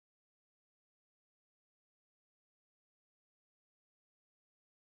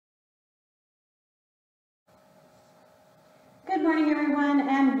Good morning, everyone,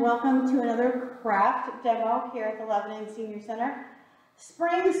 and welcome to another craft demo here at the Lebanon Senior Center.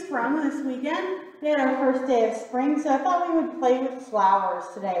 Spring sprung this weekend. We had our first day of spring, so I thought we would play with flowers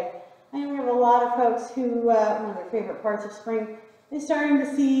today. I know we have a lot of folks who, one of their favorite parts of spring is starting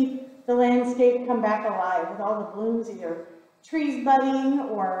to see the landscape come back alive with all the blooms, either trees budding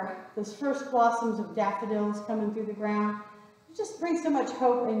or those first blossoms of daffodils coming through the ground. It just brings so much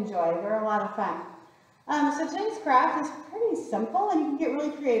hope and joy. They're a lot of fun. So today's craft is pretty simple and you can get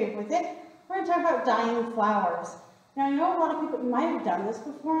really creative with it. We're going to talk about dyeing flowers. Now I know a lot of people might have done this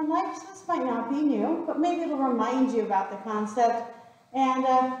before in life, so this might not be new, but maybe it'll remind you about the concept. And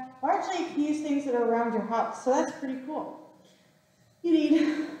largely you can use things that are around your house, so that's pretty cool. You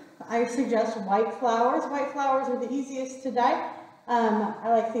need, I suggest white flowers. White flowers are the easiest to dye. I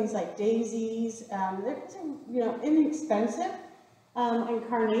like things like daisies. They're inexpensive. And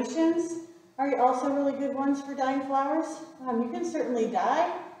carnations are also really good ones for dyeing flowers. You can certainly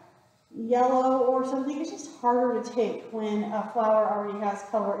dye yellow or something. It's just harder to take when a flower already has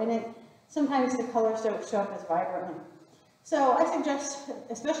color in it. Sometimes the colors don't show up as vibrantly. So I suggest,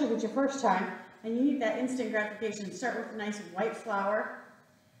 especially if it's your first time and you need that instant gratification, start with a nice white flower.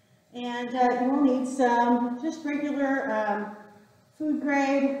 And you will need some just regular food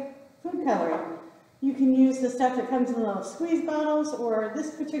grade food coloring. You can use the stuff that comes in little squeeze bottles, or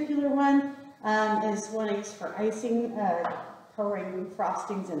this particular one is one I use for icing, coloring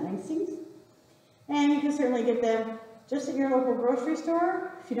frostings and icings. And you can certainly get them just at your local grocery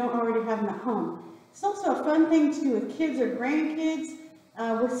store if you don't already have them at home. It's also a fun thing to do with kids or grandkids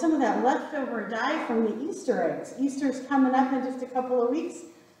with some of that leftover dye from the Easter eggs. Easter's coming up in just a couple of weeks.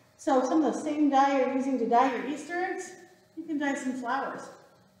 So some of the same dye you're using to dye your Easter eggs, you can dye some flowers.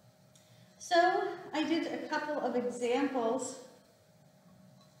 So I did a couple of examples.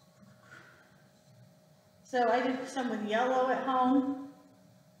 So I did some with yellow at home.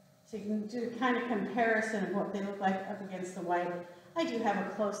 So you can do a kind of comparison of what they look like up against the white. I do have a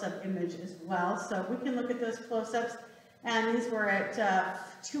close-up image as well, so we can look at those close-ups. And these were at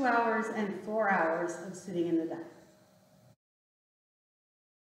 2 hours and 4 hours of sitting in the dye.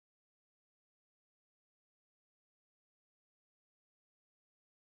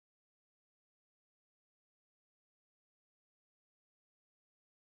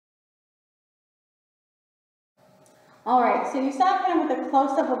 All right, so you saw kind of what the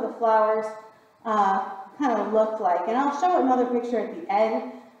close-up of the flowers kind of looked like. And I'll show another picture at the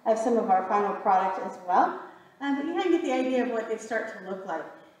end of some of our final product as well. But you kind of get the idea of what they start to look like.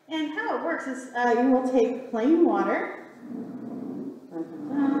 And how it works is you will take plain water.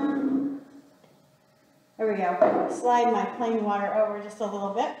 There we go. Slide my plain water over just a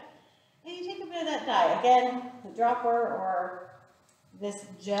little bit. And you take a bit of that dye. Again, a dropper or this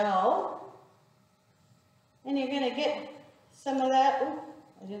gel. And you're going to get some of that. Ooh,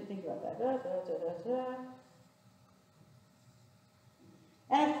 I didn't think about that.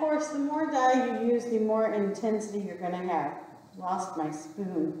 And of course, the more dye you use, the more intensity you're going to have. Lost my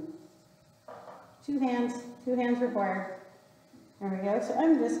spoon. Two hands required. There we go. So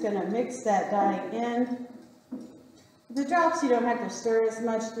I'm just going to mix that dye in. The drops, you don't have to stir as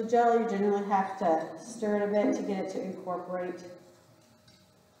much. The gel, you generally have to stir it a bit to get it to incorporate.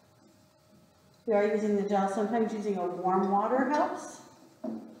 If you are using the gel, sometimes using a warm water helps.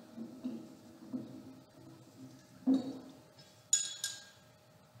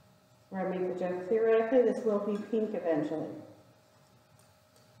 Where I make the joke, theoretically, this will be pink eventually.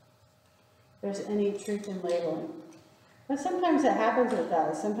 If there's any truth in labeling. But sometimes it happens with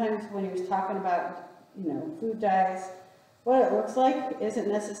dyes. Sometimes when you're talking about, food dyes, what it looks like isn't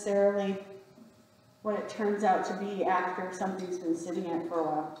necessarily what it turns out to be after something's been sitting in it for a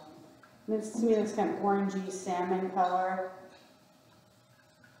while. This, to me, looks kind of orangey salmon color.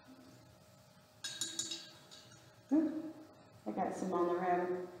 I got some on the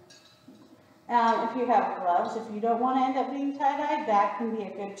rim. If you have gloves, if you don't want to end up being tie-dyed, that can be a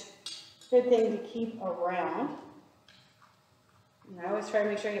good thing to keep around. And I always try to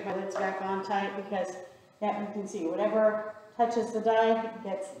make sure I get my lids back on tight because, yeah, you can see whatever touches the dye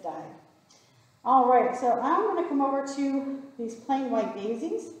gets dyed. All right, so I'm going to come over to these plain white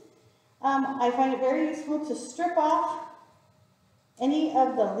daisies. I find it very useful to strip off any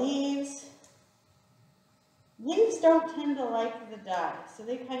of the leaves. Leaves don't tend to like the dye, so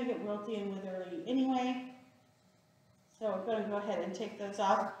they kind of get wilty and withery anyway. So we're going to go ahead and take those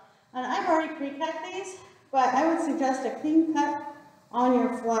off. And I've already pre-cut these, but I would suggest a clean cut on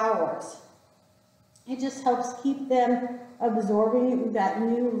your flowers. It just helps keep them absorbing that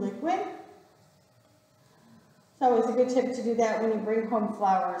new liquid. It's always a good tip to do that when you bring home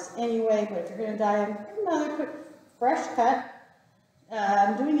flowers anyway, but if you're going to dye them, give them another quick fresh cut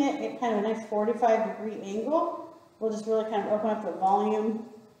I'm doing it at kind of a nice 45-degree angle. We'll just really kind of open up the volume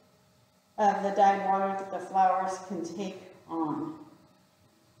of the dyed water that the flowers can take on.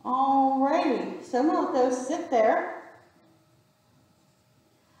 Alrighty, so I'm going to let those sit there.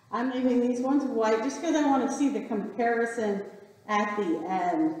 I'm leaving these ones white just because I want to see the comparison at the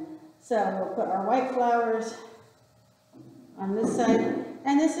end. So we'll put our white flowers on this side.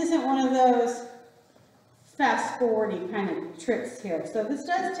 And this isn't one of those fast-forward-y kind of tricks here. So this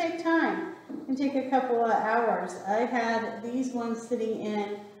does take time. It can take a couple of hours. I had these ones sitting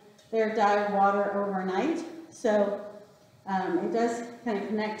in their dyed water overnight. So it does kind of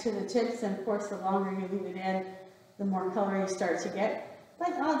connect to the tips. And of course, the longer you leave it in, the more color you start to get.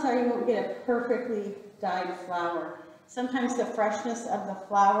 But odds are you won't get a perfectly dyed flower. Sometimes the freshness of the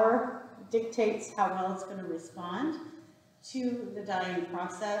flower dictates how well it's going to respond to the dyeing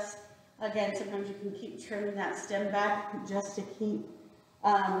process. Again, sometimes you can keep trimming that stem back just to keep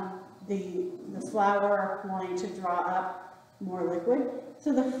the flower wanting to draw up more liquid.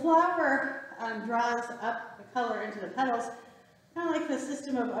 So the flower draws up the color into the petals, kind of like the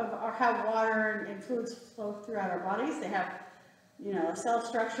system of how water and fluids flow throughout our bodies. They have, you know, a cell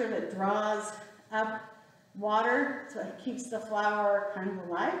structure that draws up water, so it keeps the flower kind of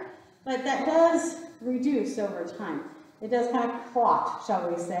alive. But that does reduce over time. It does kind of clot,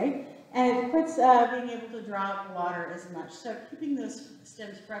 shall we say, and it quits being able to draw up water as much. So keeping those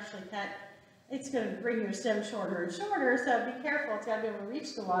stems freshly cut, it's going to bring your stem shorter and shorter, so be careful. It's got to be able to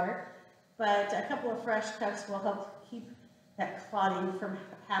reach the water, but a couple of fresh cuts will help keep that clotting from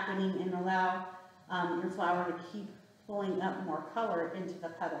happening and allow your flower to keep pulling up more color into the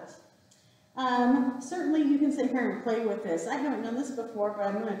petals. Certainly you can sit here and play with this. I haven't done this before, but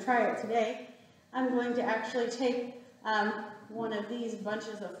I'm going to try it today. I'm going to actually take one of these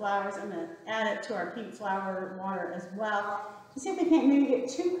bunches of flowers. I'm going to add it to our pink flower water as well to see if we can't maybe get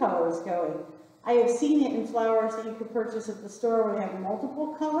two colors going. I have seen it in flowers that you could purchase at the store where they have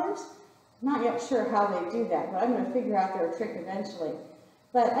multiple colors. I'm not yet sure how they do that, but I'm going to figure out their trick eventually.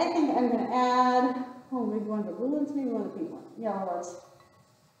 But I think I'm going to add, oh, maybe one of the blue ones, maybe one of the pink ones, yellow ones.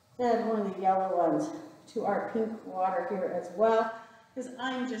 Add one of the yellow ones to our pink water here as well, because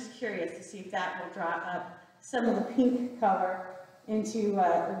I'm just curious to see if that will draw up some of the pink color into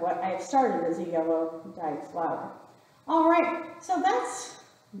what I've started as a yellow dyed flower. All right, so that's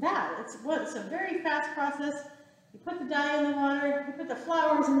that. It's a very fast process. You put the dye in the water, you put the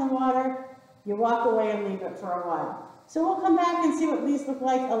flowers in the water, you walk away and leave it for a while. So we'll come back and see what these look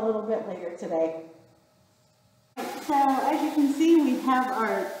like a little bit later today. So as you can see, we have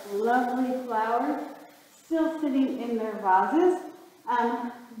our lovely flowers still sitting in their vases.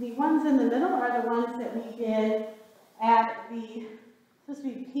 The ones in the middle are the ones that we did add the supposed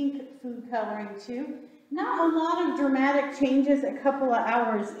to be pink food coloring to. Not a lot of dramatic changes a couple of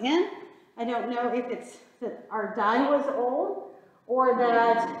hours in. I don't know if it's that our dye was old or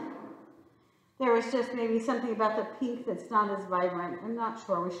that there was just maybe something about the pink that's not as vibrant. I'm not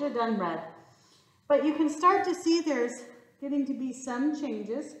sure. We should have done red. But you can start to see there's getting to be some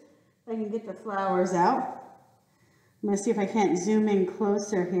changes. I can get the flowers out. I'm going to see if I can't zoom in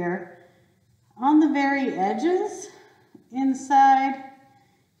closer here. On the very edges, inside,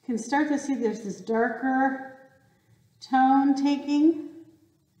 you can start to see there's this darker tone taking.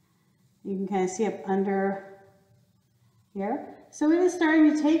 You can kind of see up under here. So it is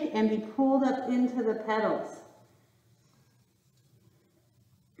starting to take and be pulled up into the petals.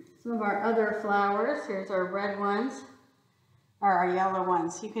 Some of our other flowers, here's our red ones, or our yellow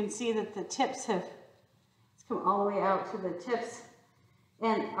ones. You can see that the tips have come all the way out to the tips,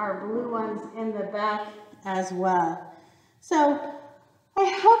 and our blue ones in the back as well. So I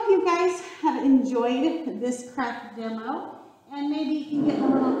hope you guys have enjoyed this craft demo, and maybe you can get a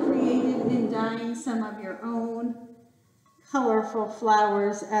little creative in dyeing some of your own colorful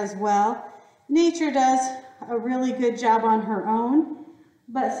flowers as well. Nature does a really good job on her own,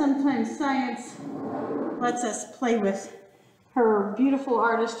 but sometimes science lets us play with her beautiful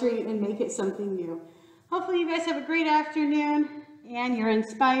artistry and make it something new. Hopefully you guys have a great afternoon and you're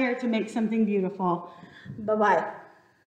inspired to make something beautiful. Bye-bye.